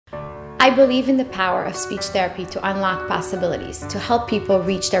I believe in the power of speech therapy to unlock possibilities, to help people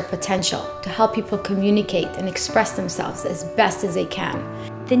reach their potential, to help people communicate and express themselves as best as they can.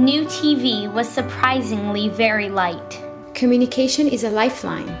 The new TV was surprisingly very light. Communication is a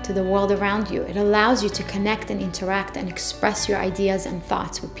lifeline to the world around you. It allows you to connect and interact and express your ideas and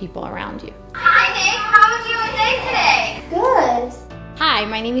thoughts with people around you. Hi Nick, how was your day today? Good. Hi,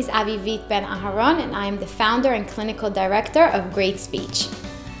 my name is Avivit BEN-AHARON and I am the founder and clinical director of Gr8 Speech.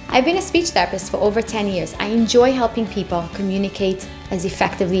 I've been a speech therapist for over 10 years. I enjoy helping people communicate as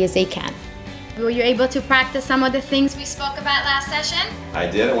effectively as they can. Were you able to practice some of the things we spoke about last session? I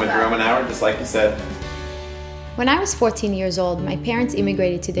did. I went through them an hour, just like you said. When I was 14 years old, my parents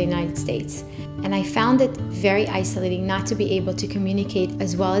immigrated to the United States, and I found it very isolating not to be able to communicate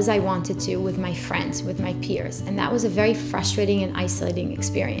as well as I wanted to with my friends, with my peers, and that was a very frustrating and isolating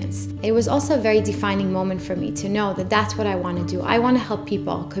experience. It was also a very defining moment for me to know that that's what I want to do. I want to help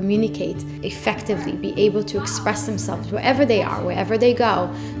people communicate effectively, be able to express themselves wherever they are, wherever they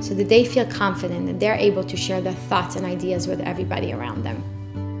go, so that they feel confident and they're able to share their thoughts and ideas with everybody around them.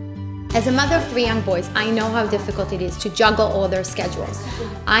 As a mother of 3 young boys, I know how difficult it is to juggle all their schedules.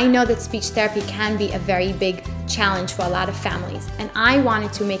 I know that speech therapy can be a very big challenge for a lot of families, and I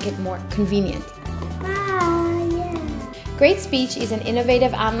wanted to make it more convenient. Gr8 Speech is an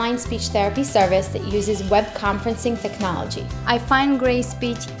innovative online speech therapy service that uses web conferencing technology. I find Gr8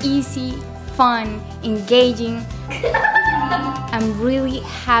 Speech easy, fun, engaging. I'm really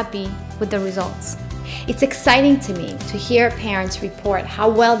happy with the results. It's exciting to me to hear parents report how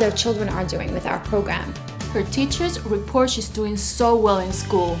well their children are doing with our program. Her teachers report she's doing so well in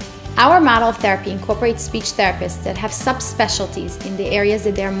school. Our model of therapy incorporates speech therapists that have subspecialties in the areas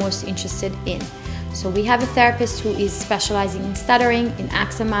that they're most interested in. So we have a therapist who is specializing in stuttering, in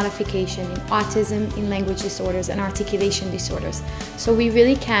accent modification, in autism, in language disorders, and articulation disorders. So we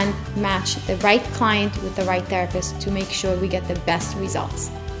really can match the right client with the right therapist to make sure we get the best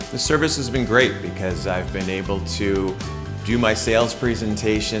results. The service has been great because I've been able to do my sales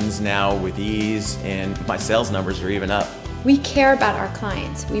presentations now with ease, and my sales numbers are even up. We care about our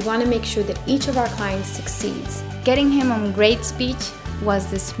clients. We want to make sure that each of our clients succeeds. Getting him on Gr8 Speech was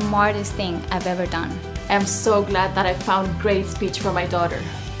the smartest thing I've ever done. I'm so glad that I found Gr8 Speech for my daughter.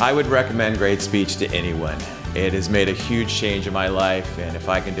 I would recommend Gr8 Speech to anyone. It has made a huge change in my life, and if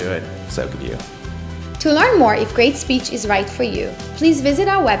I can do it, so could you. To learn more if Gr8 Speech is right for you, please visit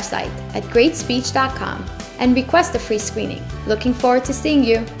our website at gr8speech.com and request a free screening. Looking forward to seeing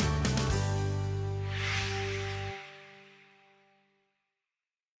you.